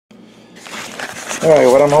Alright,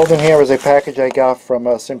 what I'm holding here is a package I got from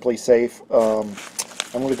Simplisafe.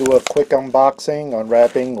 I'm going to do a quick unboxing,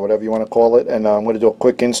 unwrapping, whatever you want to call it, and I'm going to do a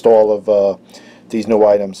quick install of these new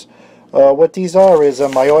items. What these are is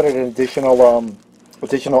I ordered an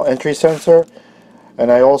additional entry sensor,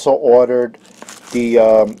 and I also ordered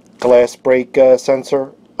the glass break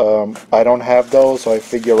sensor. I don't have those, so I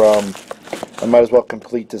figure I might as well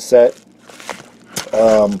complete the set.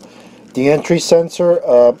 The entry sensor,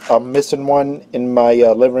 I'm missing one in my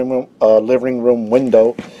living room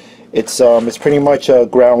window. It's pretty much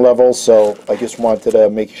ground level, so I just wanted to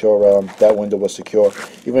make sure that window was secure,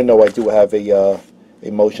 even though I do have a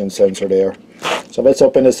motion sensor there. So let's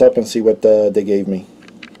open this up and see what they gave me.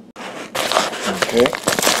 Okay.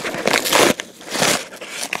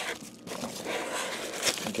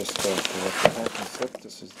 Just pull up the packing slip.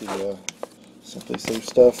 This is the Simplisafe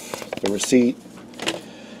stuff, the receipt.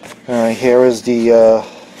 Alright, here is the,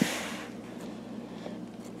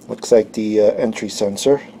 looks like the entry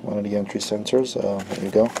sensor, one of the entry sensors. There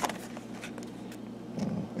you go.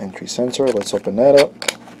 Entry sensor, let's open that up.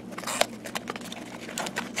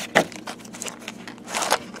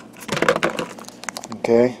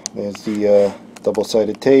 Okay, there's the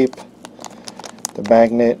double-sided tape, the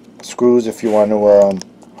magnet, screws if you want to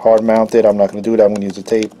hard mount it. I'm not going to do that, I'm going to use the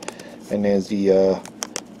tape. And there's the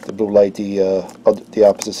blue light, the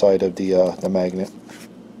opposite side of the magnet.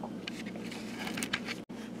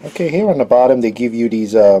 Okay, here on the bottom they give you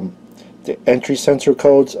these the entry sensor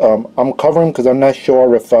codes. I'm covering because I'm not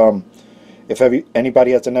sure if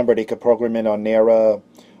anybody has a number they could program in on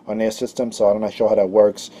their system, so I'm not sure how that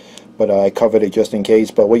works. But I covered it just in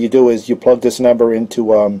case. But what you do is you plug this number into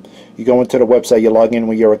you go into the website, you log in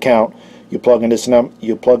with your account, you plug in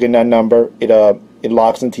that number, it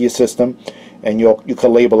locks into your system, and you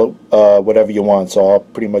can label it whatever you want. So I'll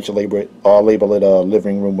pretty much label it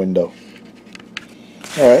living room window.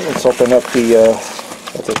 Alright, let's open up the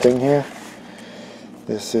thing here.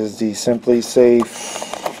 This is the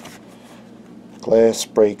Simplisafe glass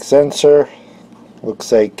break sensor.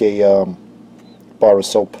 Looks like a bar of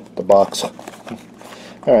soap, the box.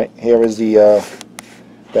 Alright, here is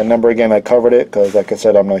that number again. I covered it because, like I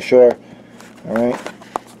said, I'm not sure. Alright,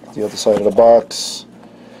 the other side of the box.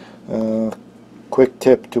 Quick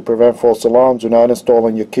tip to prevent false alarms: do not install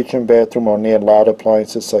in your kitchen, bathroom, or near loud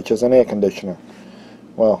appliances such as an air conditioner.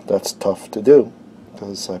 Well, that's tough to do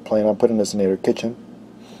because I plan on putting this near the kitchen.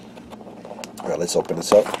 Alright, let's open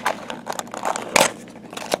this up.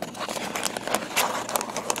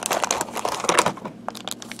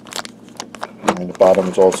 And the bottom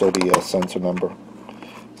is also the sensor number.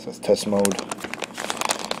 It says test mode.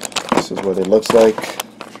 This is what it looks like.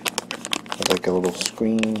 It's like a little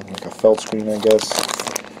screen, like a felt screen, I guess.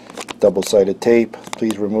 Double-sided tape.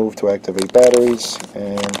 Please remove to activate batteries.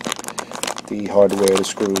 And the hardware, the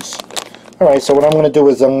screws. Alright, so what I'm going to do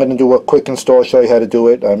is I'm going to do a quick install, show you how to do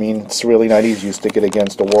it. I mean, it's really not easy. You stick it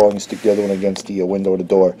against the wall and you stick the other one against the window or the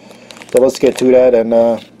door. So let's get to that, and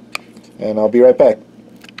I'll be right back.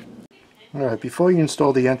 Alright, before you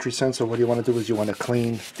install the entry sensor, what you want to do is you want to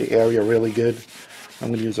clean the area really good. I'm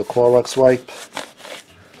going to use a Clorox wipe.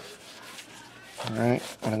 Alright,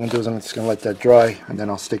 what I'm going to do is I'm just going to let that dry, and then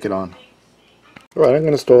I'll stick it on. Alright, I'm going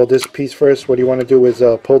to install this piece first. What you want to do is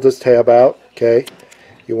pull this tab out, okay?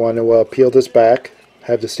 You want to peel this back,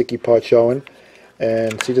 have the sticky part showing.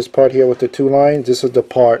 And see this part here with the two lines? This is the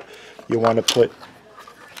part you want to put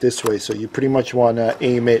this way. So you pretty much want to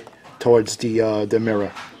aim it towards the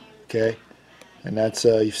mirror, okay? And that's,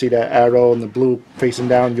 you see that arrow and the blue facing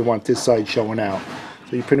down, you want this side showing out.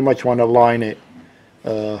 So you pretty much want to line it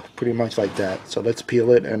pretty much like that. So let's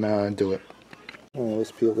peel it and do it. Alright,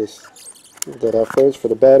 let's peel that out first for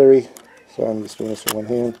the battery. So I'm just doing this with one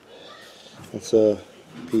hand. Let's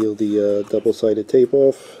peel the double-sided tape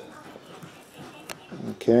off.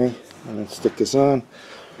 Okay, and then stick this on.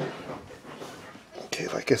 Okay,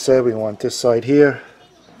 like I said, we want this side here.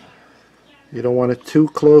 You don't want it too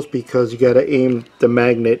close because you got to aim the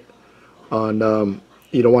magnet on.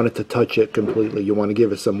 You don't want it to touch it completely. You want to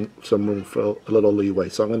give it some room for a little leeway.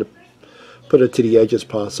 So I'm going to put it to the edge as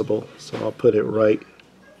possible. So I'll put it right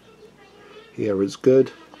here is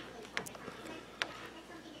good.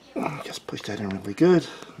 Just push that in really good.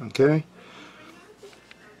 Okay.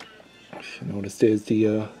 You notice there's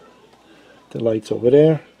the lights over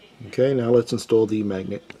there. Okay, now let's install the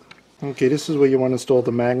magnet. Okay, this is where you want to install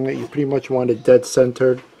the magnet. You pretty much want it dead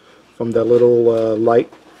centered from that little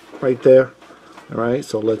light right there. Alright,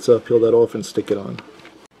 so let's peel that off and stick it on.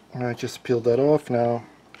 Alright, just peeled that off. Now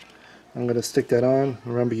I'm going to stick that on.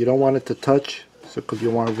 Remember, you don't want it to touch, so because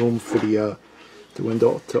you want room for the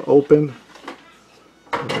window to open.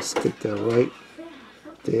 Let's stick that right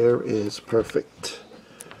There is perfect.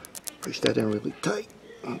 Push that in really tight.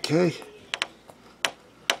 Okay.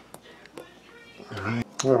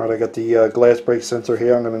 Alright, I got the glass break sensor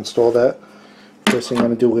here. I'm going to install that. First thing I'm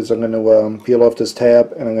going to do is I'm going to peel off this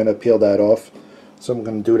tab, and I'm going to peel that off. So I'm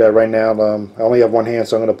going to do that right now. I only have one hand,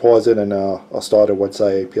 so I'm going to pause it, and I'll start it once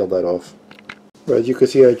I peel that off. As you can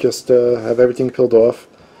see, I just have everything peeled off.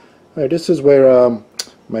 Alright, this is where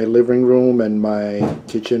my living room and my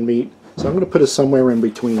kitchen meet. So I'm going to put it somewhere in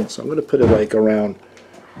between. So I'm going to put it like around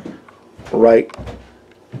right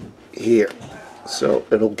here. So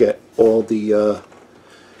it'll get all the,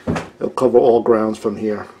 it'll cover all grounds from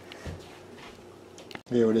here.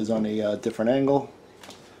 Here it is on a different angle.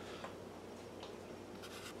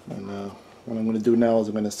 And what I'm going to do now is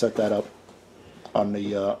I'm going to set that up on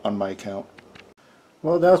the on my account.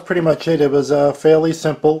 Well, that was pretty much it. It was fairly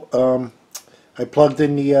simple. I plugged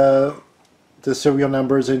in the serial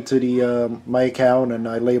numbers into the my account, and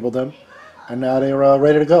I labeled them, and now they're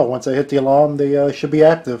ready to go. Once I hit the alarm, they should be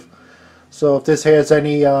active. So if this has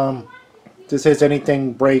any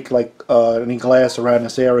anything break, like any glass around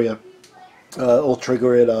this area, it'll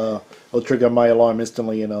trigger it. It'll trigger my alarm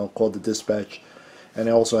instantly, and I'll call the dispatch. And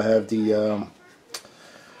I also have the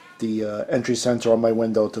entry sensor on my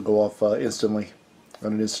window to go off instantly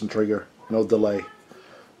on an instant trigger, no delay.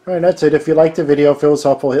 Alright, that's it. If you liked the video, if it was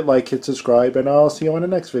helpful, hit like, hit subscribe, and I'll see you on the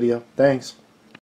next video. Thanks.